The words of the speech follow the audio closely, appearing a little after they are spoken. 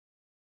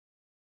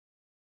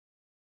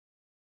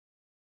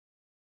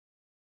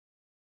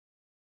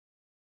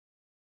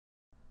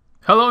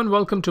Hello and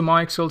welcome to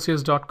my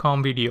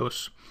Xcelsius.com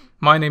videos.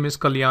 My name is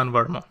Kalyan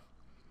Verma.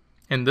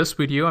 In this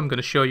video, I'm going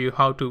to show you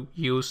how to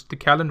use the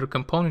calendar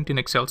component in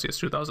Xcelsius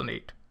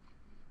 2008.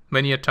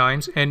 Many a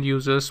times, end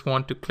users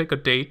want to click a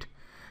date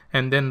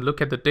and then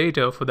look at the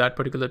data for that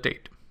particular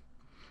date.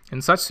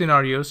 In such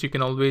scenarios, you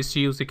can always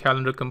use the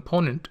calendar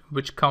component,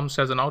 which comes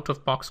as an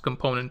out-of-box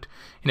component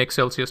in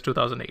Xcelsius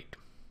 2008.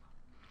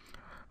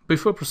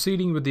 Before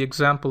proceeding with the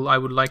example, I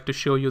would like to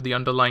show you the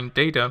underlying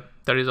data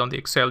that is on the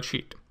Excel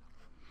sheet.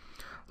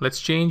 Let's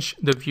change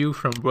the view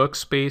from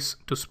workspace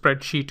to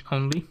spreadsheet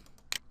only.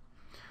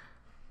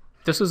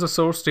 This is the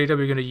source data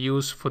we're going to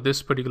use for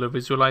this particular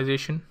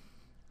visualization.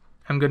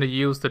 I'm going to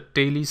use the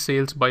daily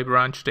sales by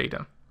branch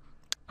data.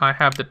 I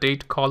have the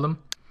date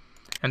column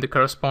and the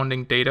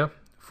corresponding data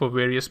for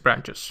various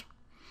branches.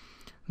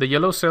 The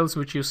yellow cells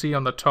which you see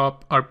on the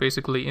top are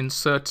basically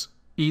inserts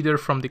either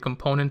from the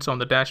components on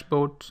the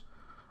dashboard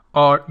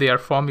or they are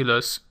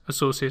formulas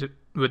associated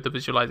with the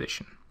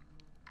visualization.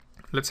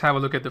 Let's have a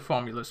look at the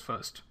formulas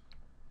first.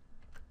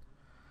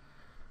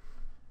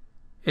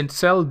 In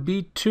cell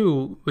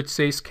B2, which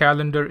says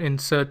calendar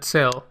insert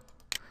cell,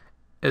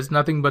 is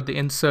nothing but the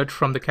insert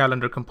from the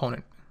calendar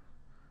component.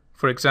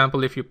 For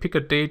example, if you pick a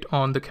date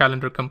on the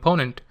calendar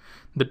component,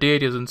 the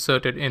date is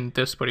inserted in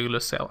this particular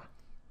cell.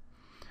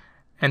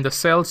 And the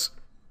cells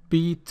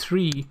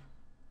B3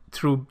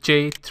 through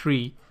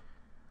J3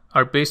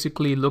 are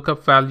basically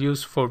lookup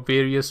values for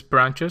various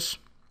branches,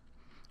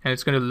 and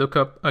it's going to look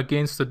up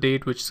against the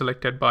date which is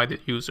selected by the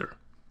user.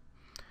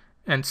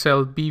 And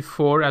cell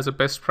B4, as a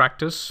best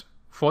practice,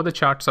 for the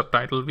chart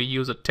subtitle, we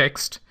use a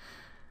text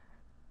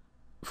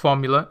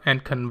formula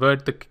and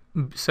convert the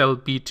cell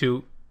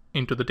B2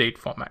 into the date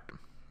format.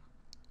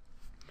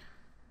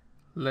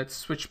 Let's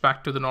switch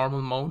back to the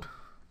normal mode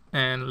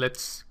and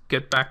let's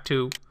get back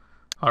to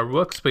our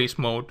workspace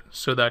mode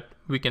so that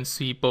we can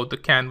see both the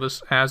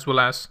canvas as well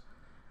as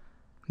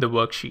the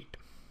worksheet.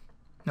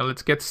 Now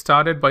let's get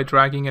started by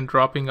dragging and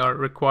dropping our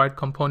required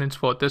components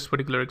for this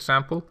particular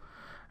example.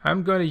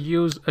 I'm going to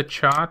use a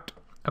chart,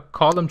 a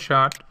column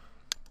chart,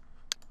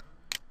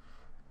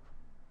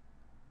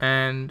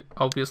 and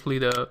obviously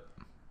the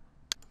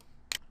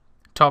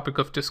topic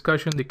of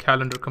discussion, the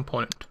calendar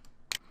component.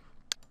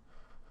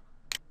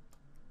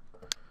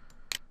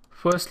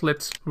 First,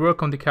 let's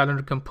work on the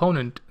calendar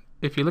component.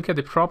 If you look at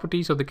the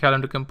properties of the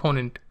calendar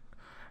component,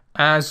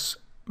 as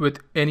with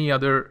any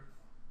other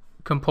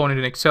component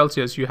in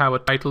Xcelsius, you have a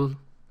title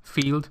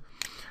field.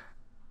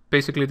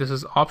 Basically, this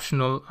is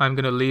optional. I'm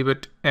going to leave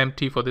it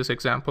empty for this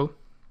example.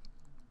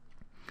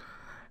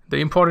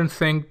 The important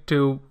thing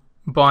to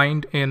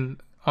bind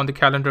in on the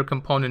calendar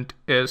component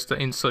is the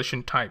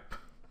insertion type.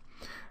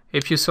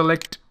 If you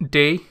select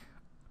day,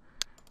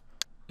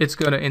 it's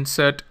going to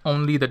insert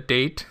only the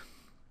date,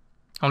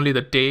 only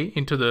the day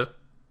into the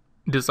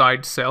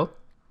desired cell.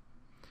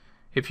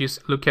 If you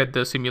look at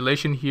the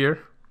simulation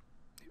here,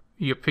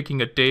 you're picking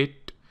a date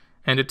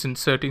and it's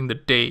inserting the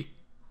day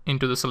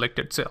into the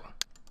selected cell.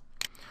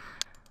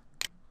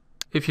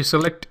 If you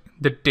select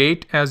the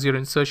date as your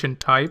insertion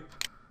type,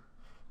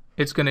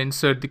 it's going to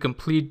insert the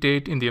complete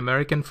date in the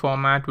American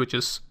format, which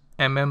is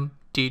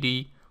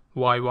MMDDYYYY.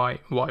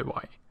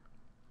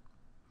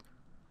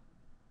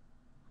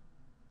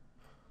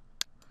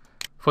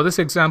 For this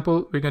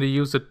example, we're going to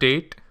use the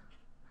date.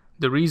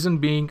 The reason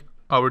being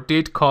our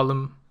date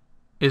column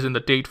is in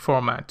the date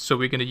format, so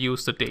we're going to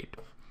use the date.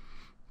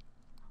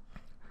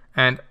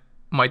 And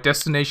my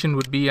destination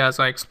would be, as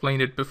I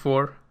explained it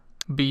before,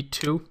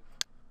 B2.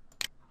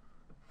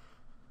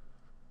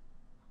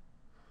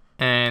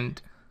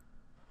 And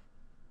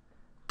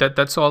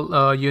that's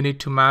all you need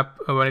to map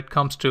when it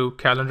comes to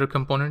calendar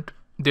component.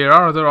 There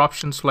are other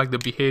options like the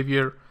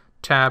behavior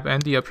tab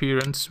and the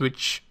appearance,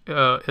 which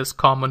is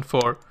common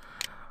for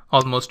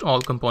almost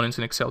all components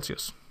in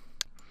Xcelsius.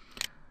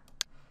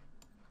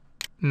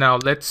 Now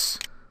let's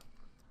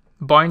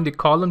bind the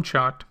column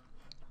chart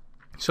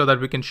so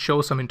that we can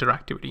show some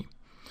interactivity.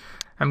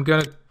 I'm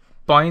going to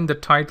bind the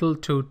title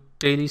to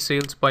daily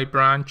sales by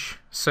branch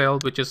cell,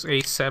 which is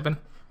A7,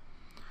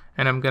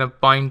 and I'm going to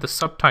bind the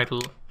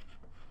subtitle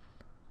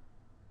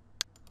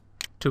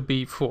to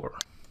B4.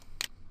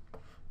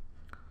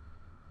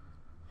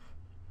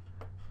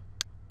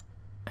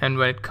 And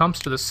when it comes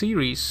to the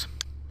series,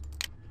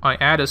 I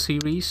add a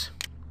series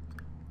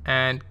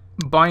and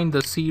bind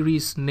the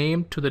series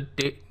name to the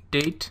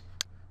date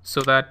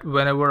so that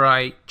whenever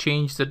I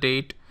change the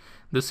date,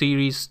 the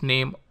series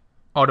name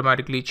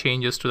automatically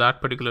changes to that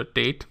particular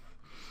date.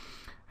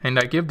 And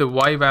I give the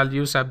Y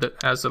values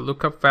as the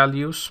lookup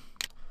values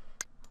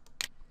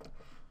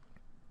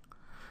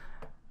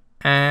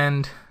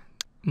and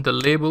the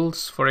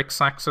labels for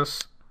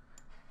X-axis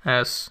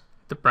as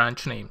the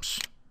branch names.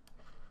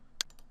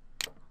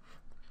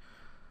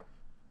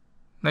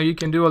 Now you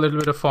can do a little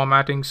bit of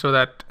formatting so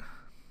that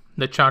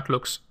the chart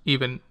looks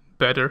even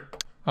better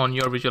on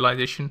your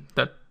visualization.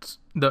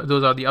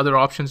 Those are the other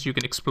options you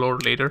can explore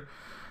later,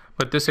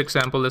 but this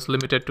example is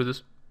limited to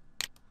this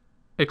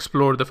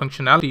explore the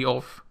functionality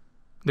of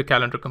the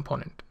calendar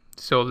component.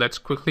 So let's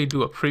quickly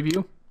do a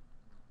preview.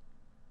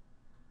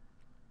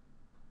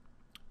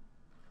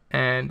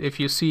 And if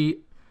you see,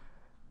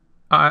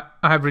 I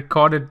have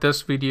recorded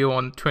this video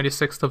on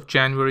 26th of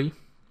January.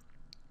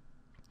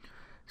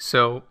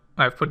 So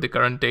I've put the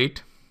current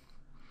date.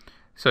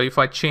 So if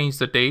I change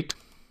the date,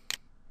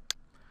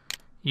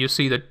 you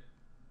see the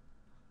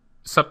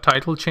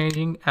subtitle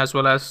changing as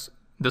well as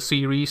the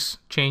series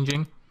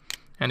changing.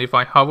 And if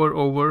I hover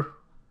over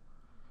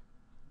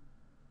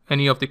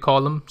any of the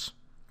columns,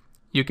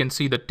 you can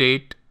see the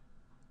date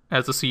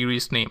as the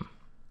series name.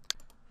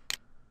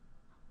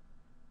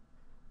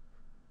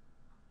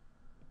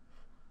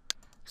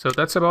 So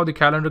that's about the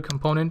calendar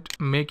component.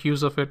 Make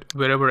use of it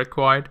wherever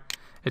required.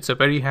 It's a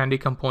very handy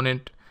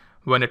component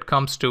when it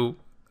comes to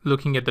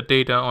looking at the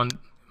data on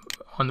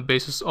the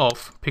basis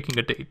of picking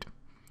a date.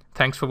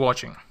 Thanks for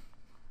watching.